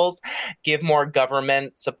schools, give more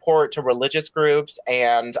government support to religious groups,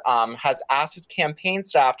 and has asked his campaign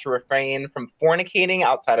staff to refrain from fornicating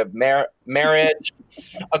outside of marriage,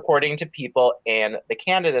 according to people in the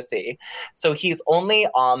candidacy. So he's only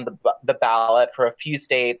on the ballot for a few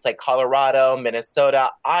states like Colorado,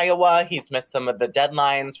 Minnesota, Iowa. He's missed some of the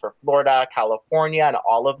deadlines for Florida, California, and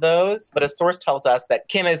all of those. But a source tells us that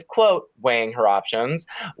Kim is, quote, weighing her options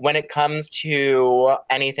when it comes to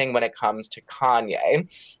anything when it comes to Kanye.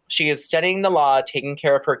 She is studying the law, taking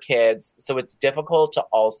care of her kids, so it's difficult to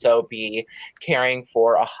also be caring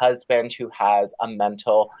for a husband who has a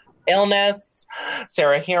mental illness.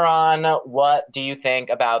 Sarah Huron, what do you think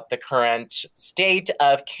about the current state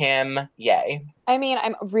of Kim Ye? I mean,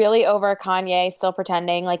 I'm really over Kanye still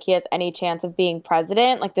pretending like he has any chance of being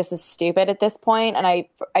president. Like, this is stupid at this point. And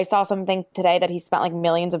I saw something today that he spent like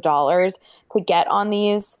millions of dollars to get on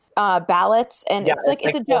these ballots, and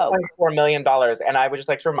it's a joke. $4 million. And I would just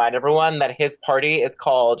like to remind everyone that his party is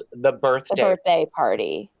called the Birthday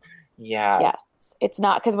Party. Yes. It's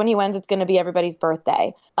not, because when he wins, it's going to be everybody's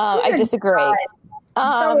birthday. I disagree.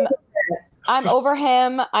 I'm over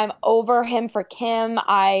him. I'm over him for Kim.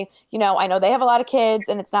 I know they have a lot of kids,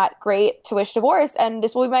 and it's not great to wish divorce. And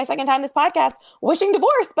this will be my second time this podcast wishing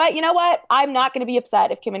divorce. But you know what? I'm not going to be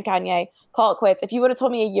upset if Kim and Kanye call it quits. If you would have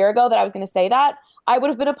told me a year ago that I was going to say that, I would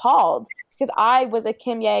have been appalled, because I was a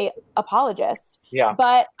Kim Ye apologist. Yeah.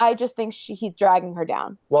 But I just think he's dragging her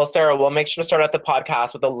down. Well, Sarah, we'll make sure to start out the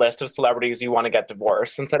podcast with a list of celebrities you want to get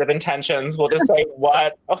divorced. Instead of intentions, we'll just say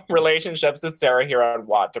what relationships does Sarah Huron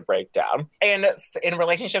want to break down. And in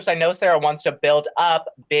relationships, I know Sarah wants to build up.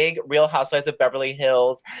 Big Real Housewives of Beverly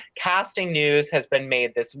Hills casting news has been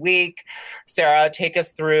made this week. Sarah, take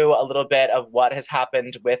us through a little bit of what has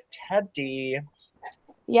happened with Teddy.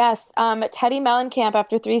 Yes, Teddi Mellencamp,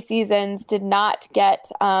 after 3 seasons, did not get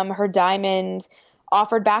her diamond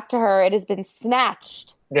offered back to her. It has been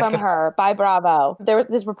snatched from her by Bravo. There was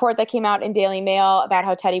this report that came out in Daily Mail about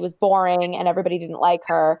how Teddi was boring and everybody didn't like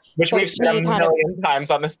her. Which we've done a million times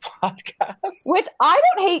on this podcast. Which I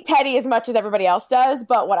don't hate Teddi as much as everybody else does,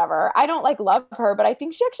 but whatever. I don't love her, but I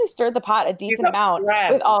think she actually stirred the pot a decent amount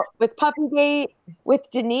with Puppygate, with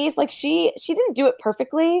Denise. Like she didn't do it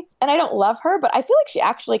perfectly, and I don't love her, but I feel like she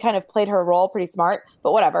actually kind of played her role pretty smart.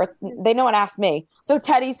 But whatever, no one asked me. So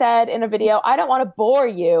Teddi said in a video, "I don't want to bore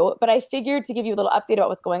you, but I figured to give you a little update about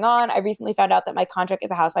what's going on. I recently found out that my contract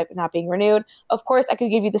as a housewife is not being renewed. Of course, I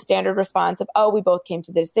could give you the standard response of, oh, we both came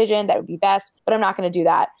to the decision. That would be best, but I'm not going to do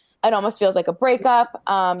that. It almost feels like a breakup.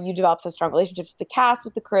 You develop such strong relationships with the cast,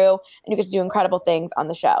 with the crew, and you get to do incredible things on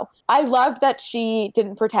the show." I loved that she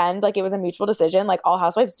didn't pretend like it was a mutual decision like all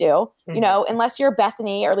housewives do. Mm-hmm. Unless you're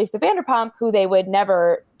Bethany or Lisa Vanderpump, who they would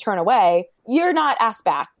never turn away, you're not asked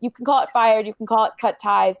back. You can call it fired. You can call it cut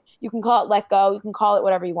ties. You can call it let go. You can call it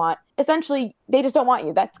whatever you want. Essentially, they just don't want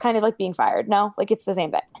you. That's kind of like being fired. No, it's the same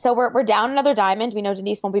thing. So we're down another diamond. We know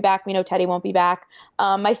Denise won't be back. We know Teddi won't be back.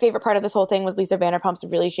 My favorite part of this whole thing was Lisa Vanderpump's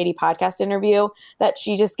really shady podcast interview that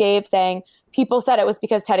she just gave, saying, people said it was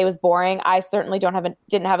because Teddi was boring. I certainly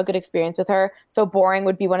didn't have a good experience with her. So boring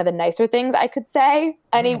would be one of the nicer things I could say.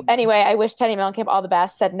 Anyway, I wish Teddi Mellencamp all the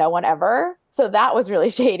best, said no one ever. So that was really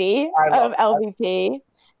shady of LVP.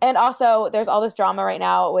 And also, there's all this drama right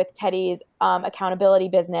now with Teddi's accountability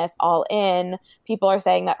business, All In. People are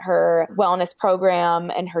saying that her wellness program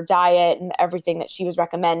and her diet and everything that she was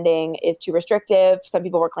recommending is too restrictive. Some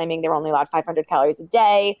people were claiming they were only allowed 500 calories a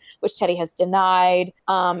day, which Teddi has denied.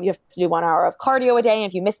 You have to do 1 hour of cardio a day, and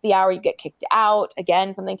if you miss the hour, you get kicked out.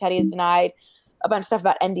 Again, something Teddi has denied. A bunch of stuff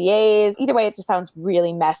about NDAs. Either way, it just sounds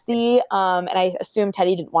really messy. And I assume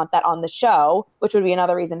Teddi didn't want that on the show, which would be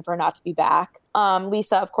another reason for her not to be back.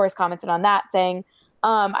 Lisa, of course, commented on that, saying,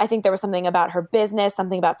 I think there was something about her business,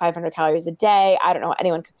 something about 500 calories a day. I don't know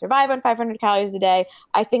anyone could survive on 500 calories a day.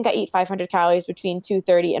 I think I eat 500 calories between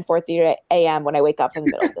 2:30 and 4:30 a.m. when I wake up in the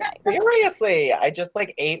middle of the night. Seriously, I just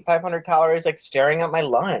ate 500 calories staring at my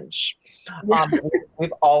lunch.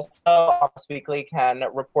 We've also, Us Weekly can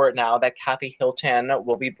report now that Kathy Hilton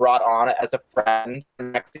will be brought on as a friend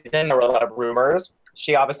next season. There were a lot of rumors.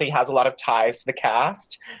 She obviously has a lot of ties to the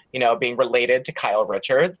cast, being related to Kyle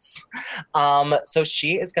Richards. So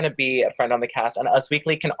she is going to be a friend on the cast. And Us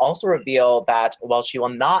Weekly can also reveal that while she will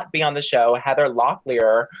not be on the show, Heather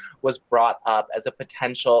Locklear was brought up as a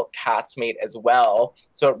potential castmate as well.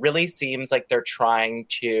 So it really seems like they're trying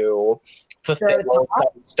to fulfill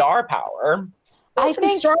some star power. I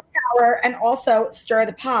think star power, and also stir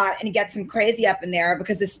the pot and get some crazy up in there,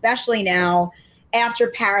 because especially now after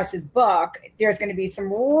Paris's book, there's going to be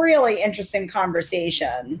some really interesting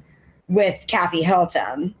conversation with Kathy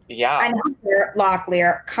Hilton. Yeah. And Heather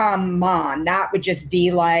Locklear, come on. That would just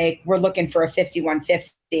be like, we're looking for a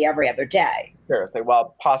 5150 every other day. Seriously.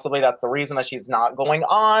 Well, possibly that's the reason that she's not going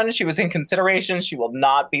on. She was in consideration. She will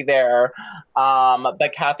not be there.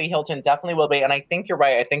 But Kathy Hilton definitely will be. And I think you're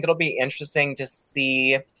right. I think it'll be interesting to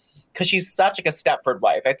see, because she's such like a Stepford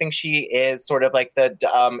wife. I think she is sort of like the,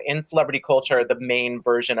 in celebrity culture, the main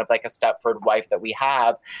version of like a Stepford wife that we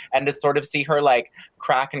have. And to sort of see her like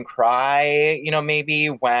crack and cry, you know, maybe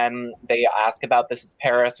when they ask about This Is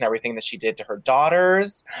Paris and everything that she did to her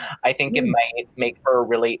daughters, I think it might make her a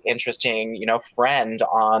really interesting, you know, friend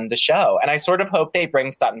on the show. And I sort of hope they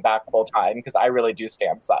bring Sutton back full time, because I really do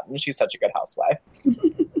stand Sutton. She's such a good housewife.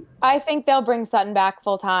 I think they'll bring Sutton back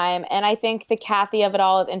full time. And I think the Kathy of it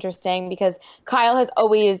all is interesting because Kyle has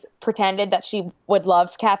always pretended that she would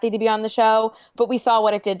love Kathy to be on the show. But we saw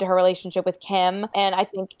what it did to her relationship with Kim. And I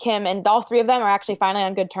think Kim and all three of them are actually finally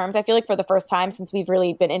on good terms. I feel like for the first time since we've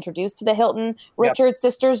really been introduced to the Hilton Richard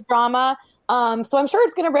sisters drama. So I'm sure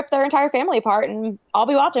it's going to rip their entire family apart, and I'll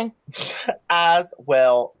be watching. As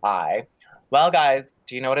will I. Well, guys,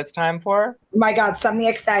 do you know what it's time for? Oh my God, something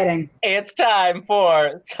exciting. It's time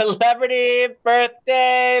for Celebrity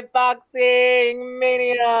Birthday Boxing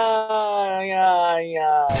Mania.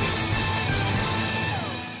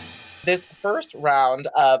 This first round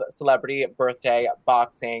of Celebrity Birthday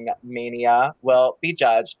Boxing Mania will be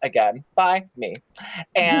judged again by me.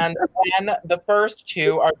 And then the first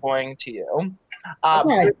two are going to you.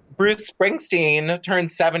 Bruce Springsteen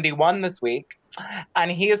turned 71 this week. And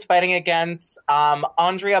he is fighting against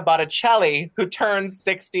Andrea Botticelli, who turned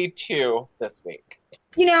 62 this week.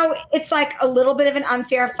 You know, it's like a little bit of an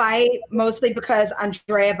unfair fight, mostly because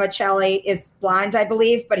Andrea Bocelli is blind, I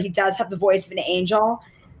believe, but he does have the voice of an angel.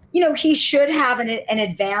 You know, he should have an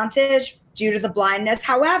advantage due to the blindness.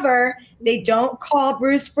 However, they don't call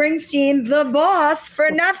Bruce Springsteen the boss for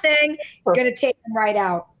nothing. He's going to take him right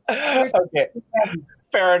out. Okay.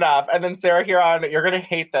 Fair enough. And then Sarah, here on, you're going to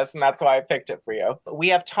hate this, and that's why I picked it for you. We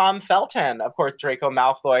have Tom Felton, of course, Draco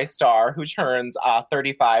Malfoy star, who turns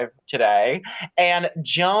 35 today. And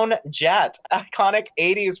Joan Jett, iconic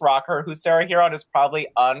 80s rocker, who Sarah Huron is probably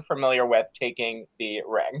unfamiliar with, taking the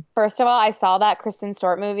ring. First of all, I saw that Kristen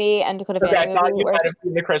Stewart movie and Dakota Fanning movie. I thought you might have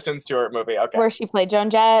seen the Kristen Stewart movie. Okay. Where she played Joan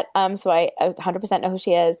Jett. So I 100% know who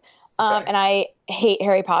she is. And I hate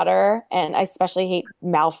Harry Potter, and I especially hate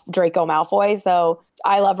Draco Malfoy. So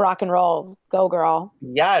I love rock and roll. Go, girl.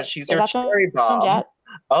 Yeah, she's your cherry bomb.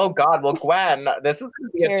 Oh, God. Well, Gwen, this is going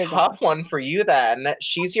to be a tough one for you then.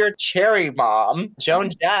 She's your cherry mom, Joan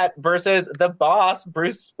Jett, versus the boss,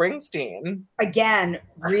 Bruce Springsteen. Again,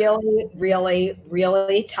 really, really,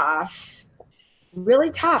 really tough. Really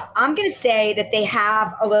tough. I'm going to say that they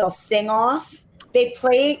have a little sing-off. They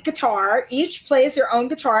play guitar. Each plays their own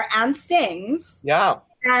guitar and sings. Yeah.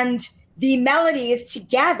 And the melodies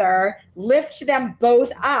together lift them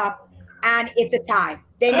both up, and it's a tie.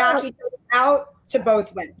 They knock each other out to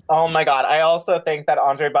both win. Oh my God. I also think that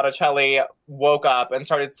Andrea Botticelli woke up and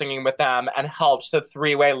started singing with them and helped the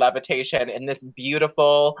three-way levitation in this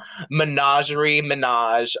beautiful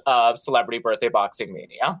menage of Celebrity Birthday Boxing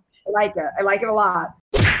Mania. I like it. I like it a lot.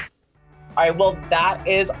 All right, well, that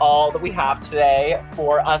is all that we have today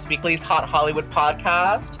for Us Weekly's Hot Hollywood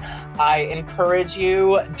podcast. I encourage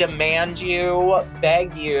you, demand you,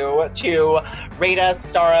 beg you to rate us,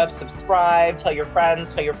 star us, subscribe, tell your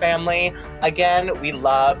friends, tell your family. Again, we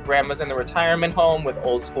love Grandmas in the Retirement Home with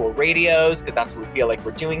old school radios, because that's what we feel like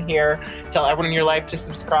we're doing here. Tell everyone in your life to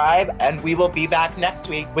subscribe, and we will be back next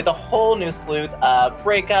week with a whole new slew of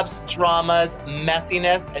breakups, dramas,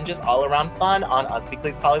 messiness, and just all around fun on Us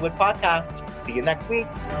Weekly's Hollywood podcast. See you next week.